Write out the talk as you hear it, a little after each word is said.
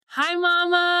Hi,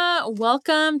 Mama.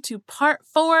 Welcome to part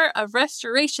 4 of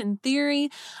Restoration Theory.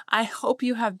 I hope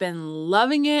you have been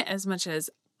loving it as much as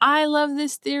I love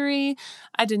this theory.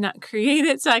 I did not create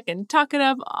it, so I can talk it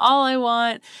up all I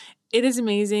want. It is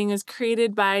amazing. It was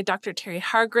created by Dr. Terry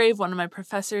Hargrave, one of my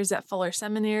professors at Fuller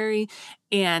Seminary,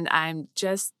 and I'm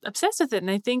just obsessed with it. And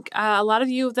I think a lot of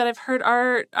you that I've heard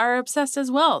are obsessed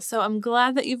as well. So I'm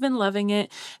glad that you've been loving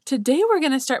it. Today, we're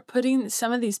going to start putting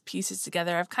some of these pieces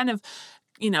together. I've kind of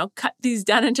cut these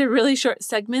down into really short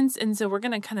segments. And so we're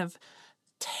going to kind of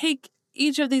take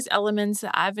each of these elements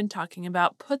that I've been talking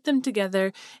about, put them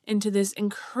together into this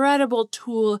incredible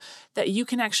tool that you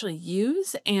can actually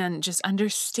use and just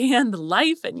understand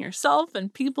life and yourself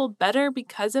and people better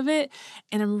because of it.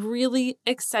 And I'm really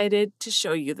excited to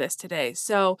show you this today.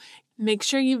 So make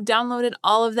sure you've downloaded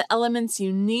all of the elements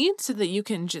you need so that you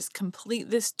can just complete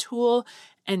this tool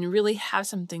and really have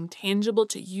something tangible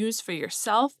to use for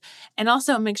yourself. And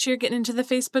also make sure you're getting into the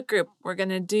Facebook group. We're going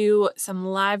to do some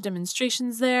live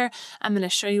demonstrations there. I'm going to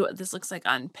show you what this looks like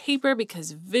on paper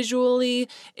because visually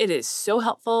it is so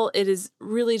helpful. It is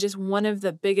really just one of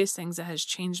the biggest things that has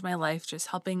changed my life, just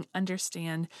helping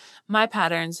understand my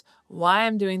patterns, why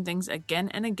I'm doing things again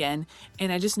and again.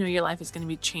 And I just know your life is going to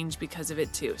be changed because of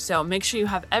it too. So make sure you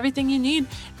have everything you need.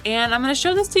 And I'm going to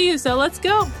show this to you. So let's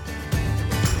go.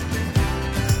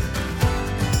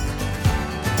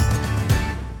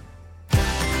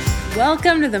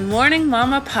 Welcome to the Morning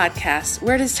Mama podcast,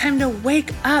 where it is time to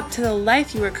wake up to the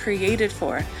life you were created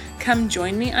for. Come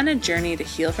join me on a journey to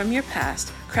heal from your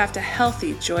past, craft a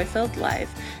healthy, joy-filled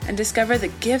life, and discover the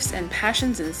gifts and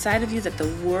passions inside of you that the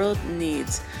world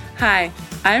needs. Hi,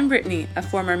 I'm Brittany, a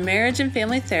former marriage and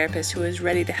family therapist who is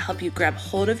ready to help you grab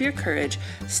hold of your courage,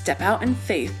 step out in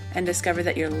faith, and discover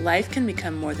that your life can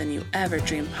become more than you ever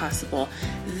dreamed possible.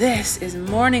 This is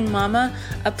Morning Mama,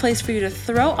 a place for you to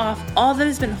throw off all that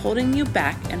has been holding you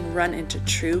back and run into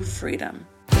true freedom.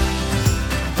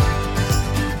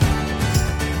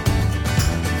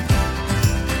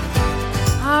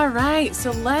 All right,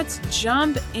 so let's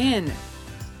jump in.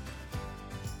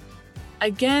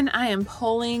 Again, I am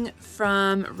pulling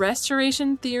from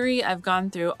Restoration Theory. I've gone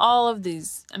through all of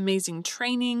these amazing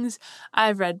trainings.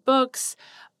 I've read books.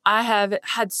 I have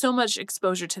had so much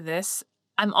exposure to this.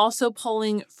 I'm also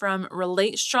pulling from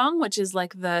Relate Strong, which is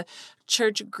like the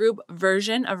church group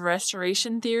version of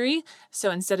Restoration Theory. So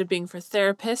instead of being for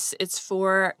therapists, it's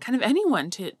for kind of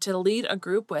anyone to lead a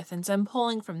group with. And so I'm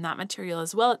pulling from that material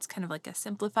as well. It's kind of like a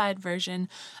simplified version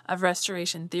of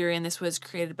Restoration Theory. And this was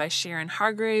created by Sharon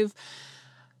Hargrave.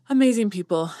 Amazing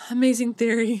people, amazing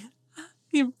theory.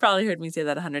 You've probably heard me say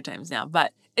that 100 times now,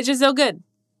 but it's just so good.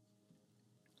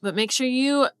 But make sure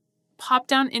you pop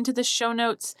down into the show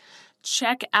notes,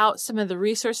 check out some of the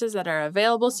resources that are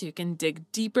available so you can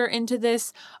dig deeper into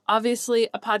this. Obviously,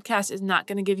 a podcast is not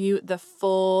going to give you the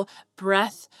full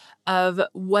breadth of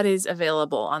what is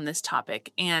available on this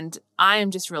topic. And I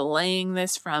am just relaying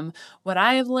this from what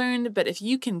I have learned. But if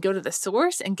you can go to the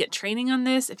source and get training on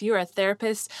this, if you are a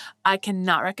therapist, I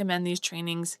cannot recommend these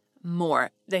trainings more.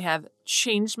 They have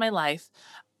changed my life.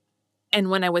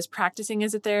 And when I was practicing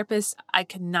as a therapist, I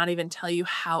could not even tell you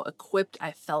how equipped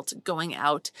I felt going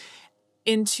out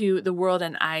into the world.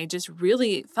 And I just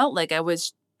really felt like I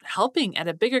was helping at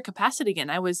a bigger capacity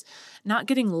again. I was not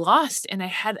getting lost and I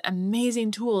had amazing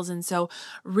tools. And so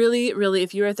really, really,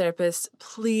 if you're a therapist,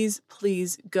 please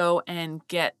go and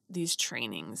get these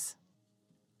trainings.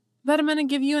 But I'm going to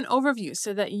give you an overview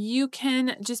so that you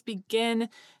can just begin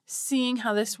seeing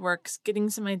how this works,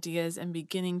 getting some ideas and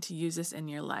beginning to use this in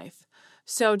your life.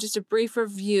 So just a brief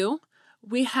review.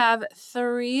 We have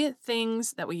 3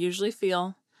 things that we usually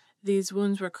feel. These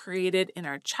wounds were created in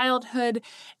our childhood,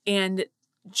 and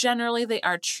generally they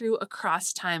are true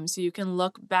across time. So you can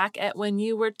look back at when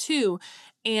you were 2,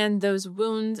 and those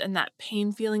wounds and that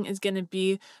pain feeling is going to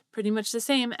be pretty much the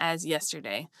same as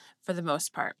yesterday for the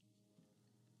most part.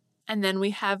 And then we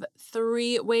have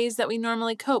 3 ways that we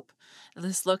normally cope.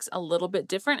 This looks a little bit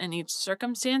different in each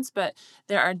circumstance, but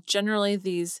there are generally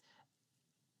these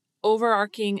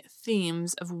overarching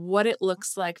themes of what it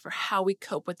looks like for how we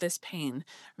cope with this pain.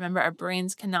 Remember, our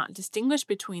brains cannot distinguish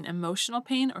between emotional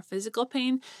pain or physical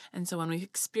pain. And so when we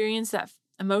experience that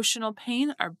emotional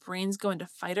pain, our brains go into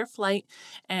fight or flight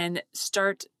and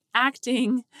start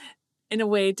acting in a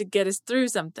way to get us through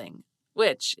something,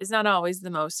 which is not always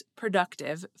the most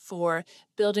productive for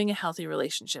building a healthy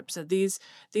relationship. So these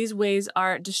ways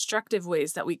are destructive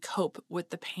ways that we cope with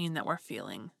the pain that we're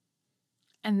feeling.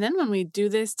 And then when we do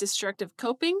this destructive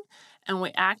coping and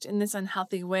we act in this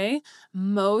unhealthy way,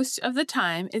 most of the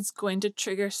time it's going to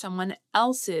trigger someone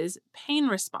else's pain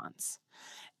response.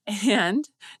 And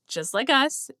just like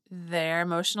us, their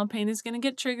emotional pain is going to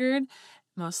get triggered.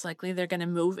 Most likely, they're going to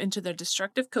move into their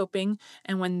destructive coping.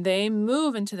 And when they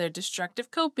move into their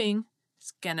destructive coping,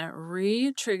 it's going to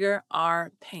re-trigger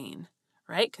our pain,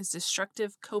 right? Because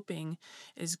destructive coping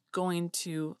is going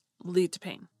to lead to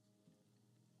pain.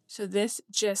 So this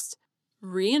just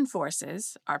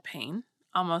reinforces our pain,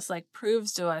 almost like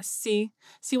proves to us, see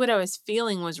what I was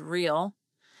feeling was real,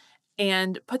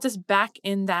 and puts us back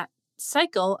in that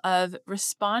cycle of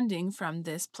responding from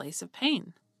this place of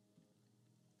pain.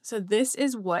 So this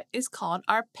is what is called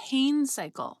our pain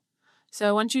cycle. So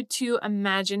I want you to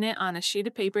imagine it on a sheet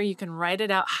of paper. You can write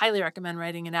it out. Highly recommend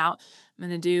writing it out. I'm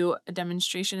going to do a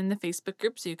demonstration in the Facebook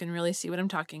group so you can really see what I'm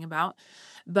talking about.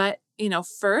 But,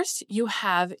 first you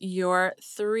have your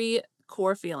 3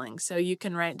 core feelings. So you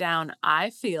can write down, I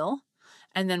feel,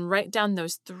 and then write down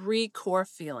those 3 core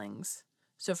feelings.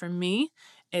 So for me,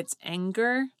 it's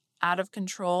anger, out of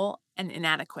control, and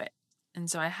inadequate. And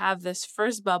so I have this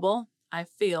first bubble, I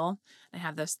feel, and I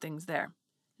have those things there.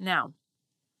 Now,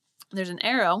 there's an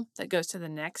arrow that goes to the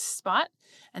next spot,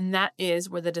 and that is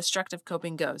where the destructive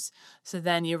coping goes. So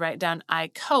then you write down I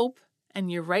cope,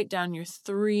 and you write down your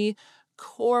 3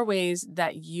 core ways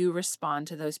that you respond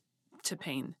to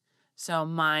pain. So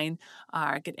mine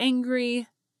are get angry,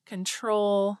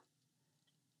 control,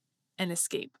 and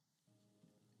escape.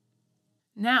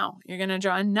 Now you're going to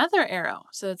draw another arrow.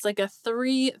 So it's like a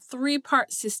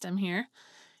three-part system here.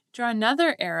 Draw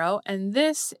another arrow, and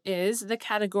this is the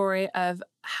category of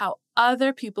how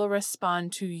other people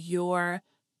respond to your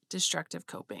destructive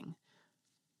coping.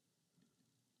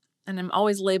 And I'm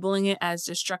always labeling it as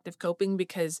destructive coping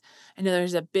because I know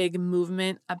there's a big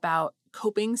movement about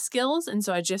coping skills. And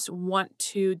so I just want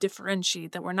to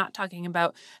differentiate that we're not talking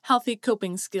about healthy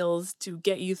coping skills to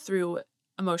get you through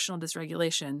emotional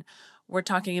dysregulation. We're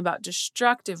talking about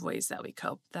destructive ways that we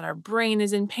cope, that our brain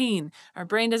is in pain. Our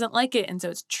brain doesn't like it, and so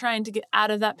it's trying to get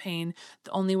out of that pain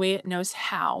the only way it knows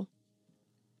how.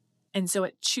 And so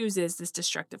it chooses this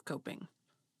destructive coping.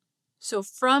 So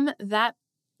from that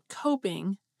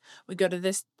coping, we go to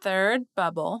this third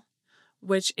bubble,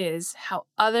 which is how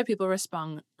other people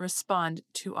respond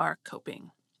to our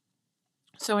coping.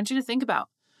 So I want you to think about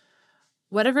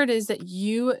whatever it is that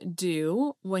you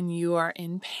do when you are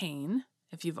in pain.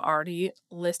 If you've already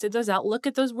listed those out, look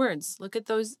at those words, look at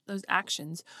those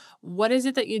actions. What is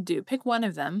it that you do? Pick one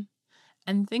of them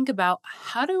and think about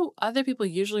how do other people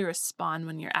usually respond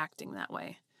when you're acting that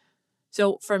way?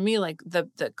 So for me, like the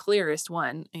clearest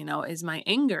one, is my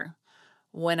anger.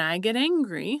 When I get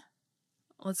angry,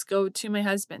 let's go to my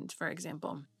husband, for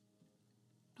example.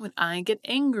 When I get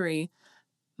angry,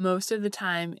 most of the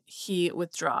time he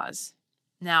withdraws.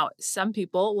 Now, some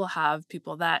people will have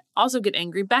people that also get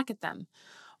angry back at them,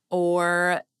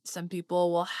 or some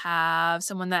people will have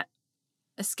someone that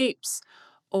escapes,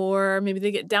 or maybe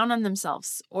they get down on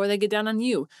themselves, or they get down on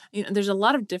you. There's a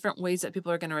lot of different ways that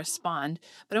people are going to respond,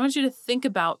 but I want you to think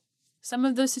about some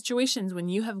of those situations when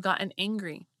you have gotten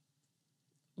angry.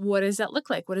 What does that look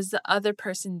like? What does the other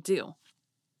person do?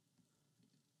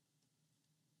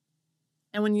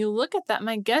 And when you look at that,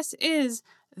 my guess is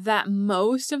that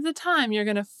most of the time you're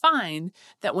going to find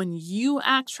that when you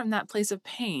act from that place of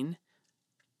pain,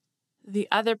 the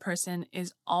other person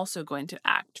is also going to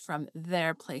act from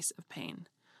their place of pain.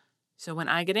 So when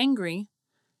I get angry,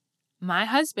 my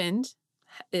husband,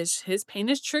 his pain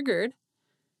is triggered,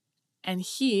 and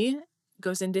he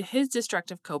goes into his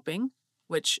destructive coping,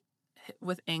 which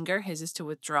with anger, his is to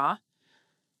withdraw.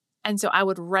 And so I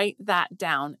would write that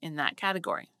down in that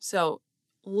category. So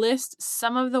list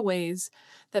some of the ways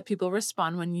that people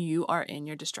respond when you are in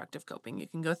your destructive coping. You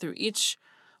can go through each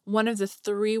one of the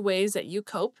 3 ways that you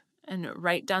cope and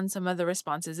write down some of the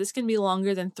responses. This can be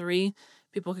longer than 3.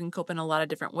 People can cope in a lot of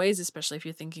different ways, especially if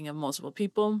you're thinking of multiple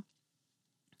people.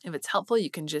 If it's helpful, you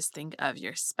can just think of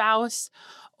your spouse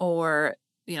or,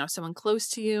 someone close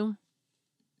to you.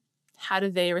 How do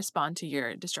they respond to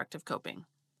your destructive coping?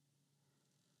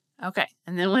 Okay,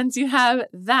 and then once you have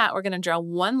that, we're going to draw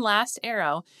one last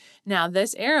arrow. Now,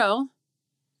 this arrow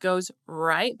goes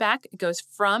right back. It goes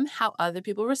from how other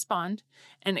people respond,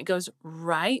 and it goes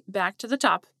right back to the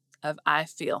top of I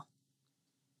feel.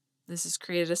 This has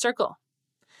created a circle.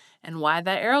 And why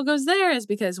that arrow goes there is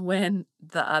because when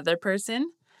the other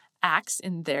person acts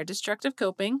in their destructive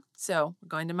coping, so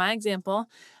going to my example,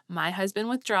 my husband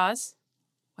withdraws.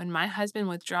 When my husband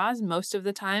withdraws, most of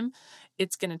the time,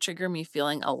 it's going to trigger me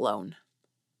feeling alone.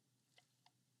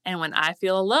 And when I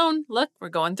feel alone, look, we're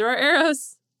going through our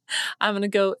arrows. I'm going to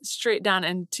go straight down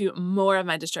into more of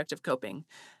my destructive coping.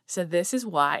 So this is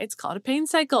why it's called a pain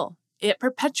cycle. it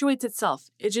perpetuates itself.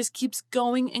 It just keeps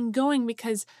going and going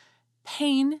because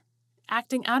pain,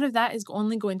 acting out of that, is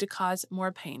only going to cause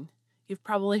more pain. You've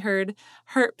probably heard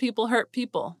hurt people hurt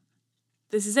people.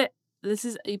 This is it. This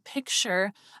is a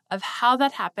picture of how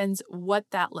that happens, what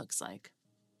that looks like.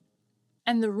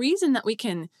 And the reason that we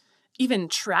can even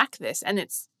track this, and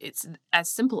it's as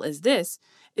simple as this,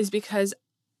 is because,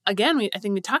 again, I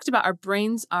think we talked about our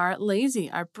brains are lazy.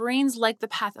 Our brains like the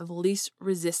path of least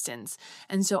resistance.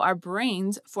 And so our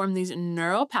brains form these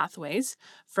neural pathways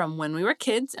from when we were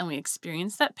kids and we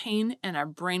experienced that pain, and our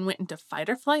brain went into fight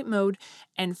or flight mode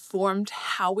and formed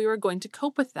how we were going to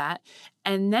cope with that.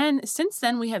 And then since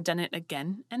then, we have done it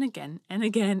again and again and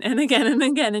again and again and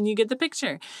again, and you get the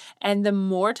picture. And the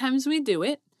more times we do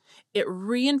it, it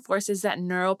reinforces that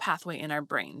neural pathway in our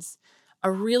brains.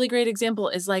 A really great example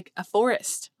is like a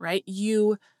forest, right?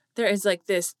 There is like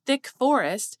this thick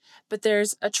forest, but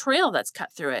there's a trail that's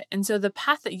cut through it. And so the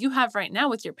path that you have right now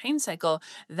with your pain cycle,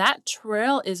 that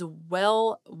trail is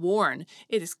well worn.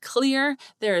 It is clear.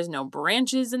 There is no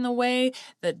branches in the way.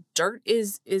 The dirt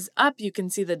is up. You can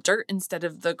see the dirt instead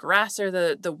of the grass or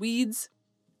the weeds.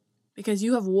 Because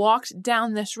you have walked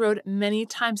down this road many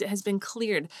times. It has been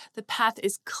cleared. The path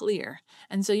is clear.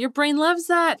 And so your brain loves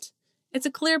that. It's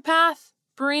a clear path.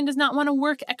 Brain does not want to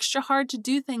work extra hard to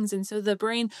do things. And so the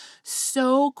brain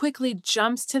so quickly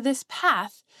jumps to this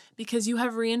path because you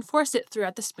have reinforced it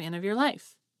throughout the span of your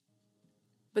life.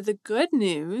 But the good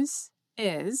news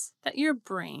is that your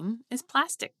brain is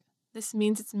plastic. This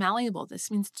means it's malleable. This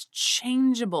means it's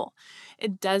changeable.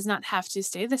 It does not have to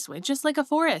stay this way. Just like a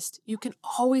forest, you can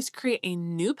always create a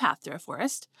new path through a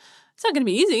forest. It's not going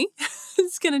to be easy.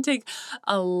 It's going to take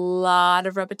a lot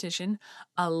of repetition,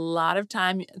 a lot of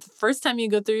time. The first time you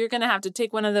go through, you're going to have to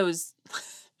take one of those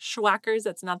schwackers.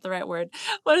 That's not the right word.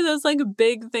 One of those like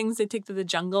big things they take to the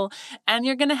jungle. And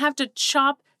you're going to have to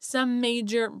chop some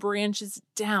major branches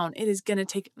down. It is going to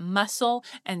take muscle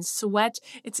and sweat.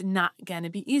 It's not going to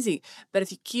be easy. But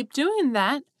if you keep doing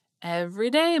that every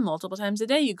day, multiple times a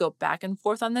day, you go back and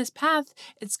forth on this path,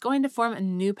 it's going to form a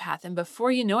new path. And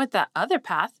before you know it, that other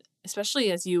path,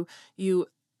 especially as you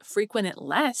frequent it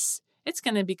less, it's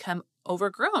going to become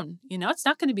overgrown. It's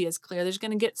not going to be as clear. There's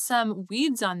going to get some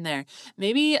weeds on there.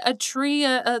 Maybe a tree,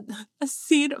 a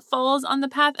seed falls on the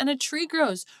path and a tree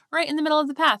grows right in the middle of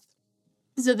the path.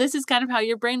 So this is kind of how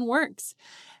your brain works.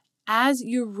 As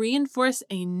you reinforce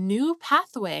a new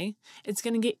pathway, it's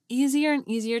going to get easier and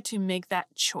easier to make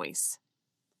that choice.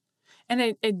 And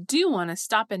I do want to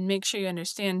stop and make sure you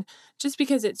understand, just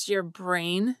because it's your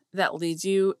brain that leads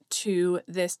you to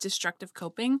this destructive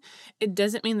coping, it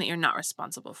doesn't mean that you're not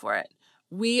responsible for it.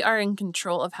 We are in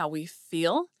control of how we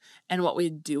feel and what we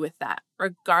do with that,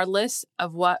 regardless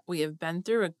of what we have been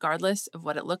through, regardless of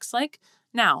what it looks like.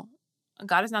 Now,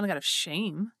 God is not a God of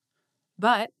shame,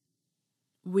 but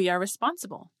we are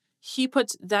responsible. He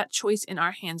puts that choice in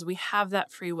our hands. We have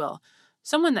that free will.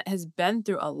 Someone that has been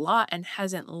through a lot and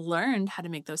hasn't learned how to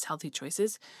make those healthy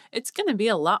choices, it's going to be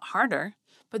a lot harder,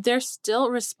 but they're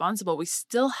still responsible. We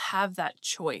still have that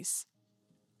choice.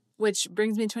 Which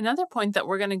brings me to another point that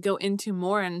we're going to go into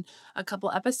more in a couple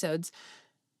episodes.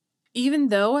 Even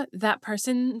though that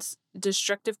person's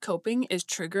destructive coping is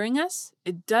triggering us,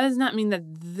 it does not mean that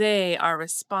they are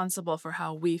responsible for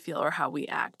how we feel or how we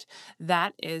act.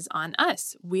 That is on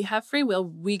us. We have free will.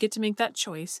 We get to make that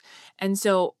choice. And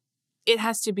so it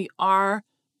has to be our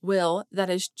will that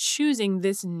is choosing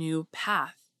this new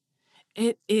path.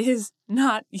 It is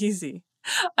not easy.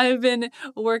 I've been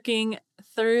working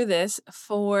through this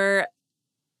for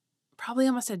probably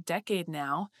almost a decade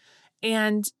now,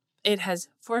 and it has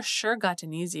for sure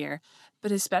gotten easier,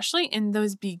 but especially in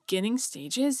those beginning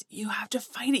stages, you have to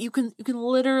fight it. You can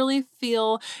literally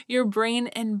feel your brain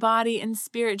and body and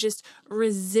spirit just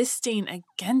resisting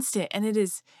against it, and it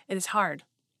is hard.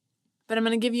 But I'm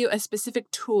going to give you a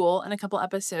specific tool in a couple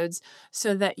episodes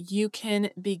so that you can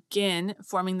begin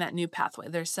forming that new pathway.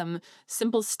 There's some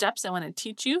simple steps I want to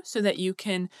teach you so that you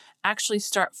can actually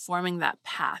start forming that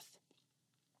path.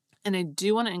 And I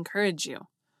do want to encourage you,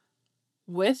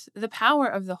 with the power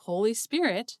of the Holy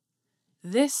Spirit,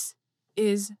 this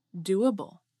is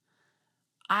doable.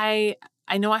 I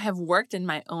know I have worked in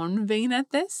my own vein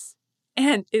at this,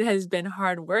 and it has been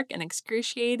hard work and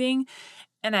excruciating,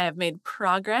 and I have made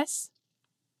progress.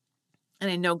 And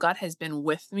I know God has been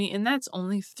with me, and that's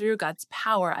only through God's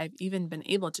power I've even been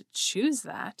able to choose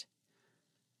that.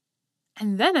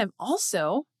 And then I've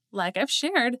also, like I've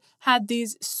shared, had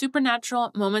these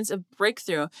supernatural moments of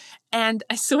breakthrough. And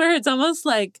I swear it's almost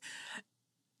like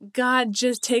God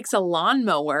just takes a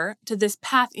lawnmower to this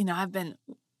path. I've been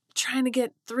trying to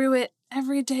get through it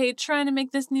every day, trying to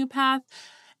make this new path.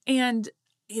 And,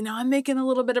 I'm making a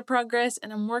little bit of progress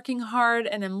and I'm working hard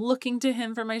and I'm looking to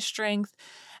him for my strength.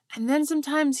 And then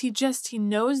sometimes he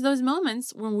knows those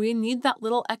moments when we need that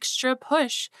little extra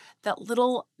push, that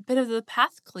little bit of the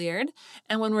path cleared.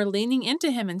 And when we're leaning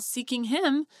into him and seeking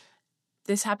him,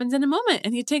 this happens in a moment.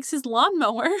 And he takes his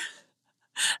lawnmower.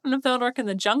 I don't know if that would work in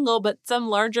the jungle, but some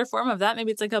larger form of that.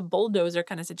 Maybe it's like a bulldozer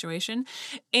kind of situation.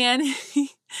 And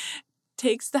he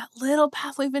takes that little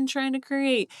path we've been trying to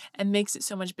create and makes it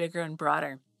so much bigger and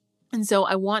broader. And so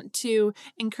I want to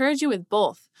encourage you with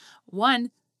both. One,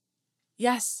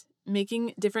 yes,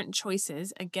 making different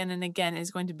choices again and again is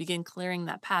going to begin clearing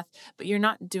that path, but you're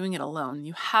not doing it alone.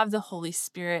 You have the Holy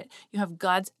Spirit. You have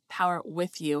God's power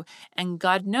with you, and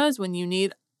God knows when you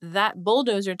need that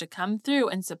bulldozer to come through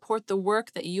and support the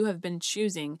work that you have been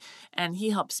choosing, and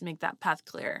He helps make that path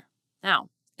clearer. Now,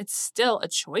 it's still a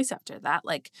choice after that.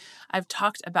 Like I've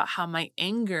talked about how my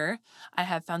anger, I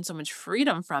have found so much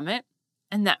freedom from it,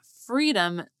 and that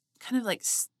freedom kind of like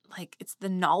it's the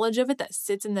knowledge of it that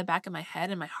sits in the back of my head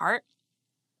and my heart.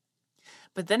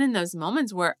 But then in those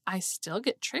moments where I still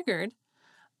get triggered,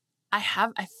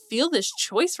 I feel this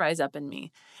choice rise up in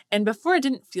me. And before it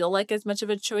didn't feel like as much of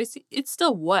a choice. It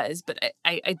still was, but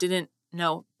I didn't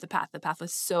know the path. The path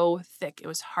was so thick. It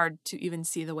was hard to even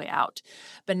see the way out.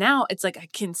 But now it's like I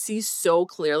can see so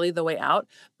clearly the way out,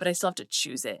 but I still have to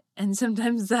choose it. And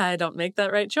sometimes I don't make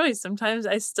that right choice. Sometimes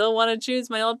I still want to choose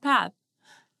my old path.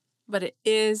 But it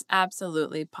is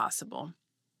absolutely possible.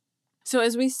 So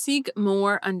as we seek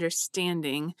more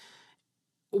understanding,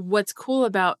 what's cool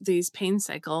about these pain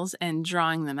cycles and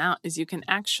drawing them out is you can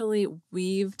actually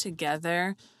weave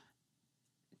together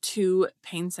 2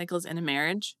 pain cycles in a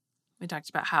marriage. We talked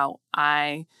about how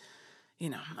I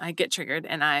get triggered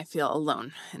and I feel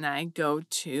alone and I go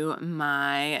to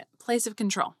my place of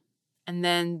control. And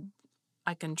then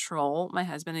I control my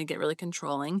husband and get really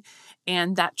controlling,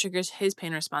 and that triggers his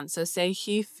pain response. So say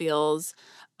he feels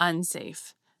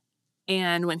unsafe.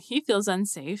 And when he feels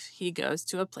unsafe, he goes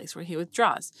to a place where he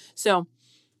withdraws. So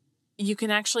you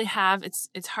can actually have, it's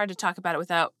hard to talk about it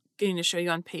without getting to show you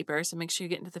on paper. So make sure you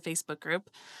get into the Facebook group,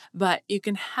 but you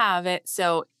can have it.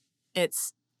 So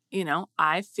it's,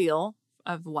 I feel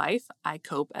of wife, I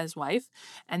cope as wife.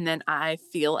 And then I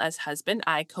feel as husband,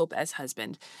 I cope as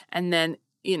husband. And then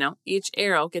each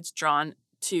arrow gets drawn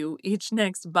to each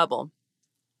next bubble.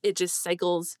 It just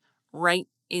cycles right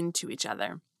into each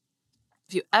other.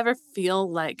 If you ever feel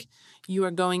like you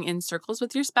are going in circles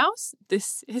with your spouse,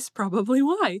 this is probably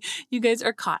why. You guys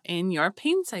are caught in your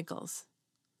pain cycles.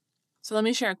 So let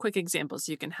me share a quick example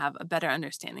so you can have a better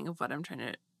understanding of what I'm trying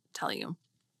to tell you.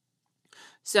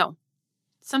 So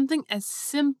something as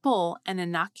simple and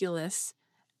innocuous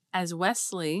as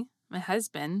Wesley, my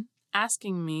husband,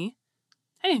 asking me,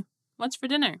 hey, what's for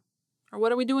dinner? Or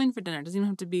what are we doing for dinner? It doesn't even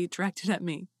have to be directed at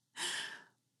me.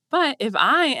 But if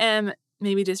I am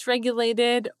maybe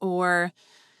dysregulated or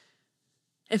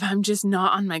if I'm just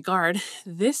not on my guard,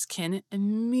 this can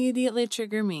immediately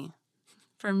trigger me.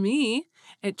 For me,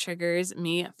 it triggers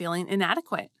me feeling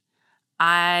inadequate.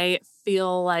 I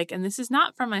feel like, and this is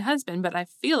not from my husband, but I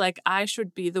feel like I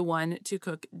should be the one to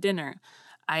cook dinner.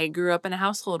 I grew up in a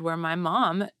household where my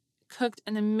mom cooked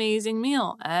an amazing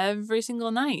meal every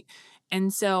single night.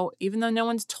 And so even though no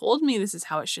one's told me this is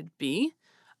how it should be,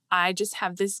 I just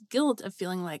have this guilt of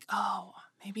feeling like, oh,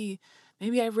 maybe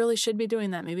I really should be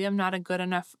doing that. Maybe I'm not a good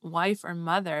enough wife or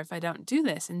mother if I don't do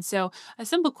this. And so a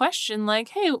simple question like,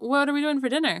 hey, what are we doing for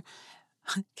dinner?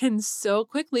 Can so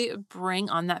quickly bring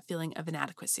on that feeling of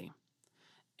inadequacy.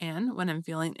 And when I'm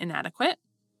feeling inadequate,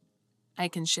 I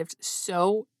can shift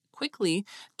so quickly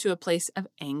to a place of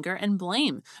anger and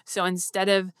blame. So instead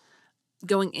of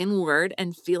going inward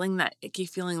and feeling that icky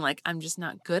feeling like I'm just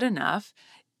not good enough,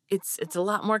 it's a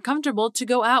lot more comfortable to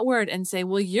go outward and say,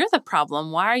 well, you're the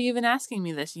problem. Why are you even asking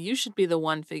me this? You should be the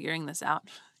one figuring this out.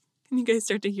 Can you guys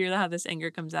start to hear how this anger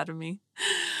comes out of me?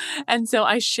 And so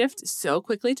I shift so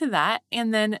quickly to that.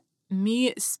 And then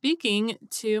me speaking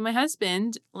to my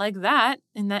husband like that,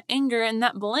 in that anger and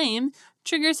that blame,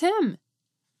 triggers him.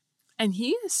 And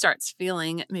he starts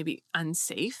feeling maybe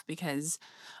unsafe because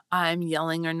I'm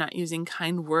yelling or not using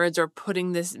kind words or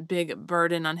putting this big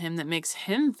burden on him that makes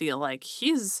him feel like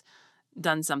he's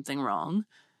done something wrong.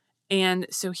 And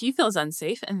so he feels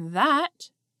unsafe, and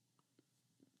that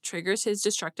triggers his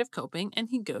destructive coping, and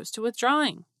he goes to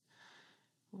withdrawing.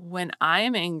 When I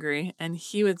am angry and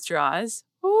he withdraws,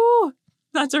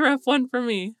 that's a rough one for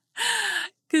me.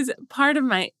 Because part of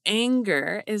my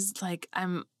anger is like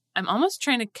I'm I'm almost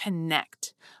trying to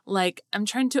connect. Like I'm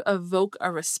trying to evoke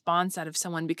a response out of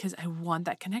someone because I want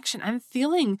that connection. I'm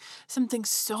feeling something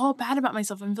so bad about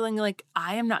myself. I'm feeling like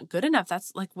I am not good enough.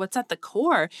 That's like what's at the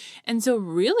core. And so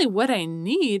really what I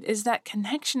need is that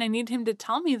connection. I need him to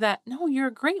tell me that, no, you're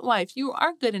a great wife. You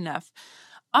are good enough.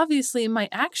 Obviously, my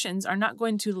actions are not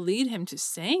going to lead him to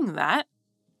saying that,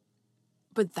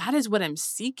 but that is what I'm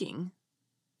seeking,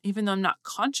 even though I'm not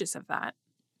conscious of that.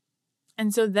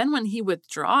 And so then when he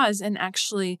withdraws and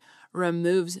actually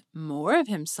removes more of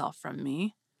himself from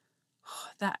me,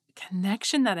 that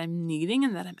connection that I'm needing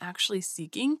and that I'm actually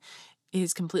seeking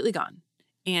is completely gone.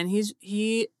 And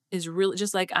he is really,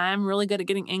 just like I'm really good at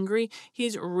getting angry,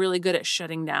 he's really good at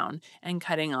shutting down and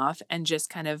cutting off and just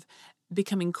kind of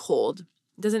becoming cold.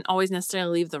 Doesn't always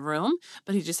necessarily leave the room,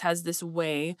 but he just has this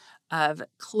way of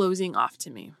closing off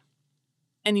to me.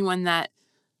 Anyone that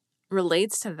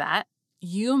relates to that,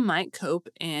 you might cope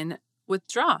in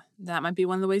withdraw. That might be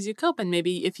one of the ways you cope. And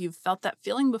maybe if you've felt that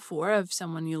feeling before of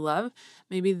someone you love,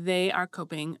 maybe they are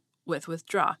coping with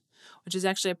withdraw, which is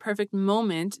actually a perfect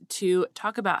moment to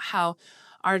talk about how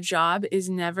our job is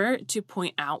never to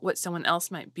point out what someone else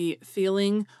might be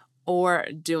feeling or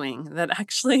doing. That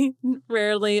actually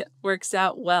rarely works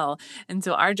out well. And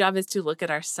so our job is to look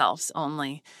at ourselves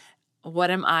only.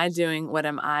 What am I doing? What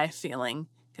am I feeling?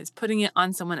 Because putting it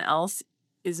on someone else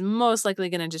is most likely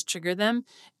going to just trigger them.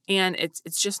 And it's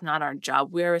just not our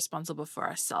job. We are responsible for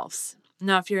ourselves.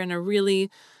 Now, if you're in a really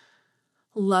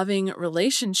loving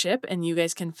relationship and you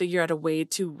guys can figure out a way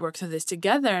to work through this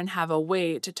together and have a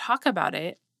way to talk about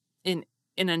it in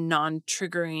a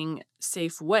non-triggering,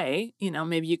 safe way,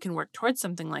 maybe you can work towards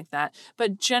something like that.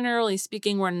 But generally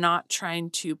speaking, we're not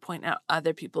trying to point out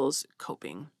other people's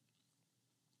coping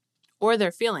or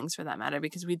their feelings for that matter,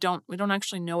 because we don't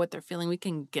actually know what they're feeling. We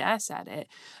can guess at it,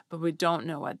 but we don't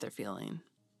know what they're feeling.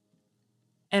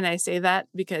 And I say that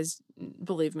because,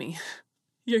 believe me,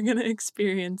 you're going to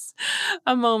experience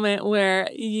a moment where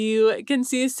you can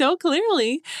see so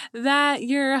clearly that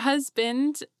your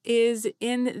husband is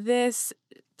in this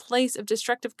place of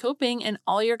destructive coping, and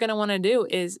all you're going to want to do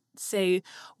is say,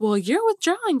 well, you're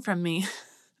withdrawing from me.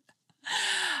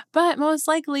 But most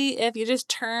likely, if you just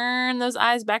turn those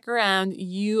eyes back around,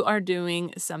 you are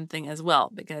doing something as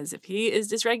well. Because if he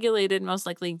is dysregulated, most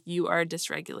likely you are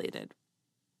dysregulated.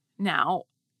 Now,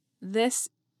 this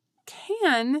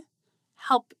can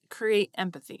help create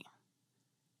empathy.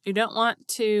 You don't want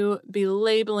to be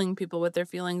labeling people with their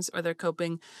feelings or their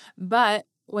coping, but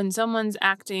when someone's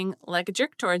acting like a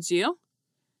jerk towards you,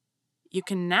 you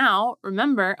can now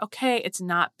remember, okay, it's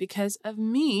not because of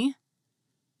me.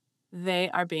 They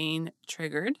are being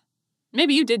triggered.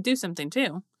 Maybe you did do something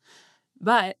too,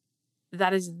 but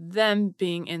that is them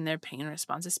being in their pain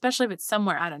response, especially if it's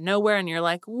somewhere out of nowhere and you're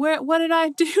like, what did I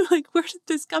do? Like, where did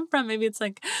this come from? Maybe it's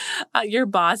like your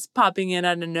boss popping in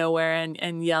out of nowhere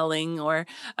and yelling, or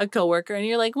a coworker. And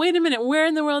you're like, wait a minute, where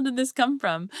in the world did this come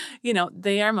from?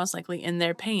 They are most likely in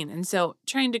their pain. And so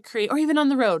trying to create, or even on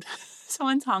the road,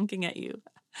 someone's honking at you.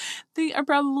 They are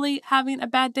probably having a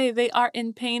bad day. They are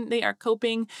in pain. They are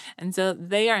coping. And so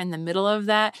they are in the middle of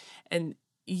that. And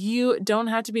you don't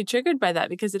have to be triggered by that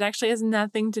because it actually has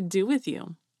nothing to do with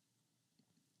you.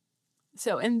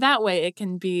 So in that way, it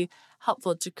can be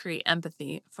helpful to create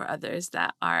empathy for others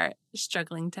that are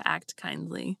struggling to act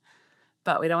kindly,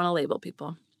 but we don't want to label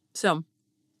people. So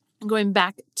going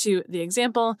back to the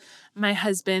example, my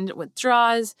husband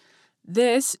withdraws.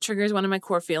 This triggers one of my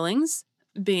core feelings,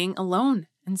 being alone.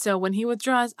 And so when he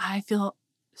withdraws, I feel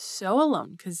so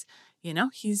alone because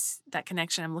that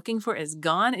connection I'm looking for is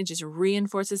gone. It just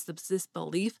reinforces this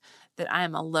belief that I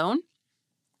am alone.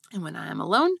 And when I am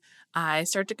alone, I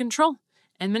start to control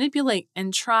and manipulate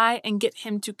and try and get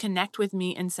him to connect with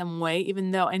me in some way, even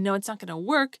though I know it's not going to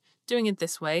work doing it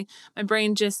this way. My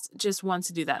brain just wants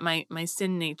to do that. My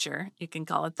sin nature, you can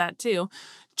call it that too,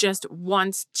 just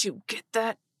wants to get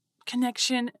that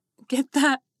connection, get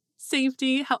that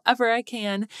safety however I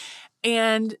can.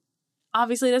 And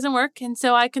obviously it doesn't work. And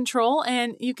so I control,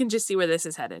 and you can just see where this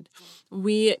is headed.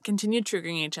 We continue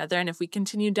triggering each other. And if we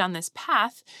continue down this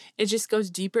path, it just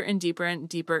goes deeper and deeper and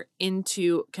deeper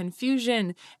into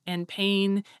confusion and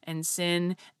pain and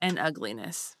sin and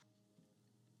ugliness.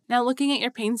 Now, looking at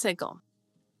your pain cycle,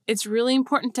 it's really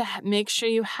important to make sure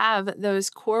you have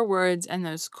those core words and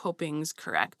those copings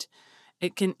correct.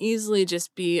 It can easily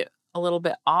just be a little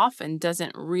bit off and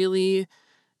doesn't really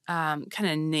kind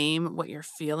of name what you're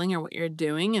feeling or what you're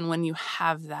doing. And when you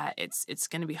have that, it's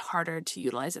going to be harder to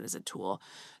utilize it as a tool.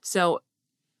 So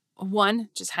one,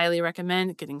 just highly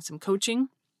recommend getting some coaching.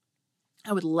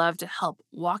 I would love to help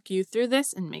walk you through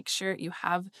this and make sure you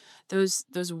have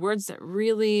those words that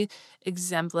really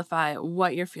exemplify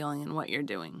what you're feeling and what you're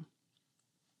doing.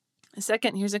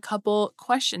 Second, here's a couple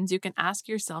questions you can ask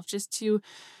yourself just to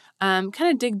kind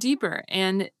of dig deeper.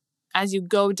 And as you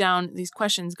go down these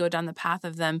questions, go down the path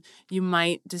of them, you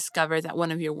might discover that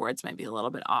one of your words might be a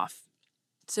little bit off.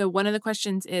 So one of the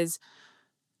questions is,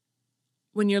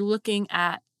 when you're looking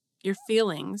at your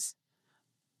feelings,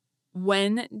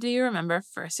 when do you remember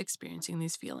first experiencing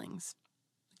these feelings?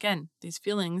 Again, these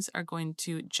feelings are going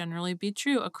to generally be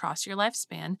true across your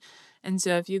lifespan. And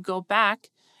so if you go back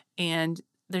and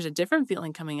there's a different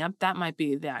feeling coming up, that might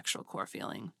be the actual core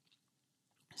feeling.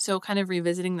 So kind of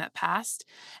revisiting that past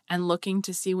and looking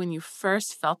to see when you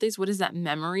first felt these, what is that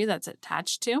memory that's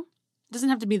attached to? It doesn't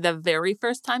have to be the very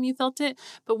first time you felt it,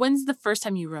 but when's the first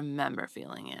time you remember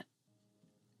feeling it?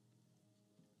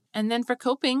 And then for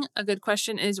coping, a good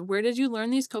question is, where did you learn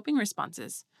these coping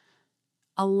responses?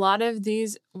 A lot of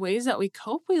these ways that we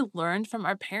cope, we learned from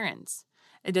our parents.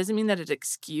 It doesn't mean that it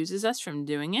excuses us from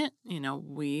doing it.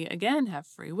 We, again, have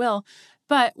free will,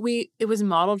 but it was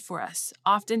modeled for us.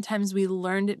 Oftentimes we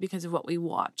learned it because of what we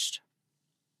watched.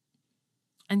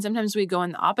 And sometimes we go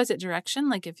in the opposite direction.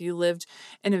 Like if you lived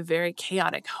in a very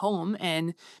chaotic home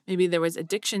and maybe there was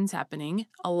addictions happening,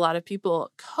 a lot of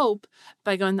people cope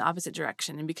by going the opposite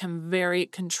direction and become very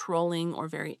controlling or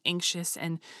very anxious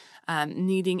and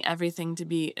needing everything to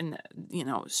be in,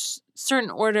 certain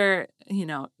order,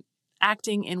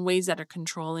 acting in ways that are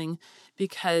controlling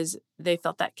because they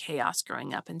felt that chaos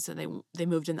growing up. And so they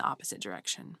moved in the opposite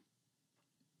direction.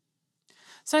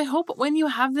 So I hope when you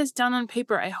have this down on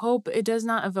paper, I hope it does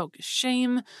not evoke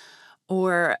shame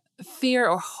or fear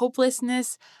or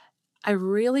hopelessness. I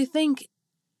really think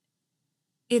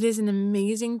it is an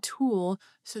amazing tool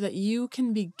so that you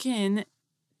can begin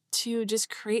to just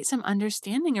create some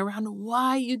understanding around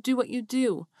why you do what you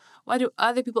do. Why do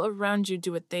other people around you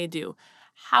do what they do?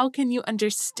 How can you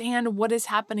understand what is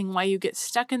happening, why you get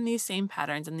stuck in these same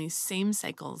patterns and these same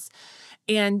cycles?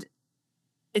 And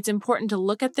it's important to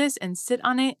look at this and sit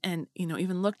on it and,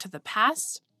 even look to the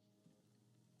past,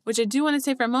 which I do want to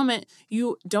say for a moment,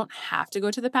 you don't have to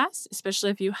go to the past, especially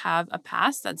if you have a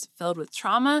past that's filled with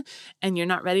trauma and you're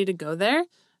not ready to go there.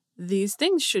 These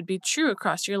things should be true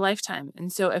across your lifetime.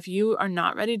 And so if you are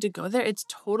not ready to go there, it's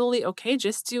totally okay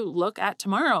just to look at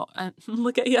tomorrow and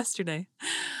look at yesterday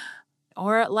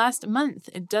or last month.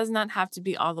 It does not have to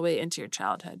be all the way into your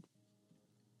childhood.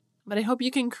 But I hope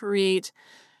you can create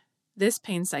this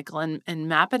pain cycle and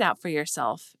map it out for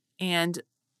yourself and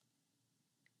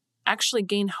actually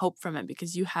gain hope from it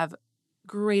because you have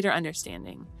greater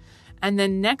understanding. And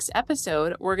then next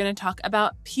episode, we're going to talk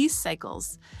about peace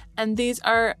cycles. And these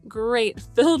are great,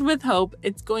 filled with hope.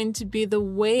 It's going to be the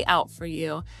way out for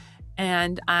you.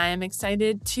 And I'm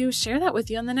excited to share that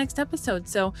with you on the next episode.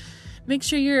 So make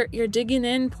sure you're digging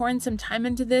in, pouring some time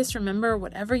into this. Remember,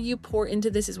 whatever you pour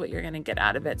into this is what you're going to get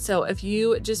out of it. So if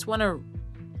you just want to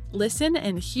listen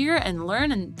and hear and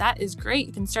learn, and that is great.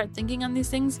 You can start thinking on these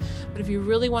things, but if you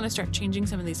really want to start changing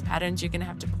some of these patterns, you're going to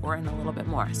have to pour in a little bit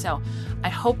more. So I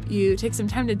hope you take some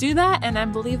time to do that, and I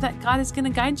believe that God is going to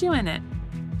guide you in it.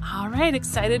 All right,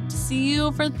 excited to see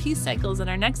you for the peace cycles in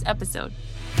our next episode.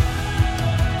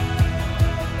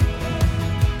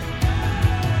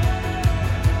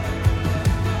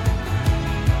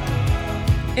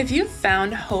 If you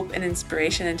found hope and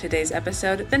inspiration in today's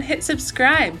episode, then hit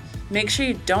subscribe. Make sure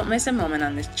you don't miss a moment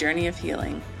on this journey of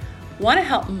healing. Want to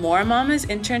help more mamas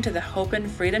enter into the hope and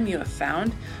freedom you have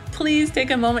found? Please take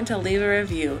a moment to leave a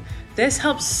review. This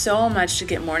helps so much to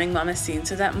get Morning Mama seen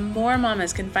so that more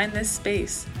mamas can find this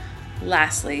space.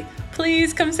 Lastly,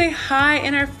 please come say hi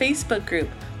in our Facebook group,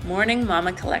 Morning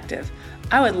Mama Collective.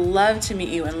 I would love to meet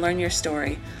you and learn your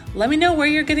story. Let me know where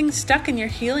you're getting stuck in your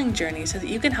healing journey so that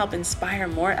you can help inspire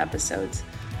more episodes.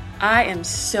 I am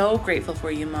so grateful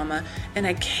for you, Mama, and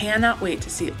I cannot wait to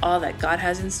see all that God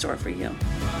has in store for you.